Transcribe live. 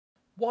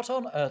What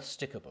on Earth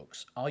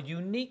Stickerbooks are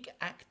unique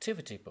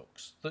activity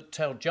books that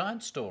tell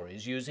giant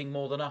stories using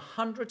more than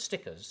 100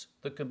 stickers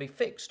that can be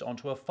fixed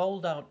onto a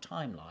fold-out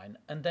timeline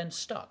and then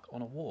stuck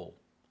on a wall.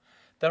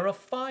 There are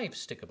 5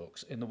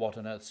 Stickerbooks in the What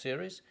on Earth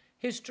series: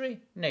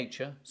 history,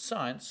 nature,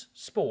 science,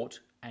 sport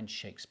and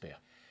Shakespeare.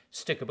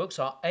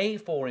 Stickerbooks are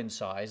A4 in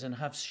size and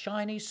have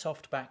shiny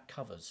softback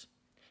covers.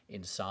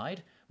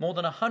 Inside, more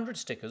than 100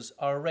 stickers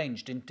are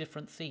arranged in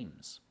different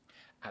themes.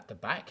 At the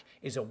back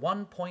is a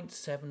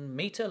 1.7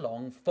 metre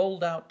long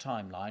fold-out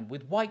timeline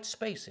with white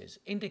spaces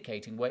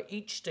indicating where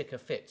each sticker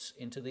fits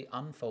into the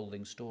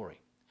unfolding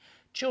story.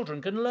 Children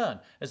can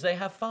learn as they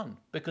have fun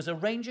because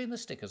arranging the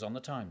stickers on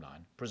the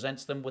timeline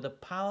presents them with a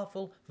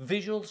powerful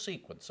visual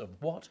sequence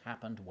of what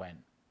happened when.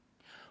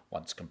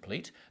 Once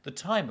complete, the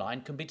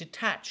timeline can be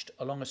detached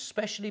along a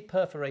specially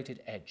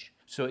perforated edge,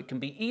 so it can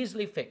be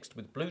easily fixed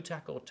with blue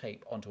tack or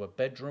tape onto a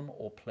bedroom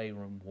or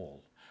playroom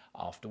wall.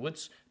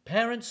 Afterwards,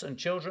 parents and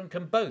children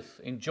can both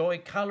enjoy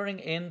colouring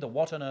in the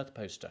What on Earth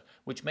poster,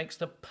 which makes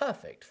the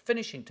perfect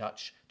finishing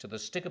touch to the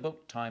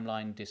Stickerbook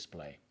timeline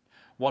display.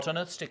 What on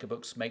Earth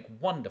Stickerbooks make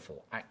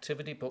wonderful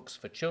activity books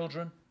for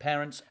children,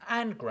 parents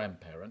and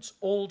grandparents,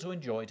 all to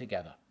enjoy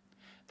together.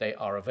 They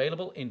are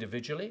available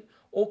individually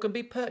or can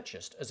be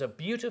purchased as a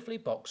beautifully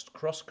boxed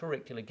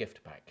cross-curricular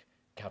gift pack,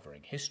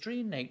 covering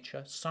history,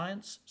 nature,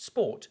 science,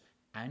 sport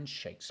and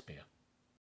Shakespeare.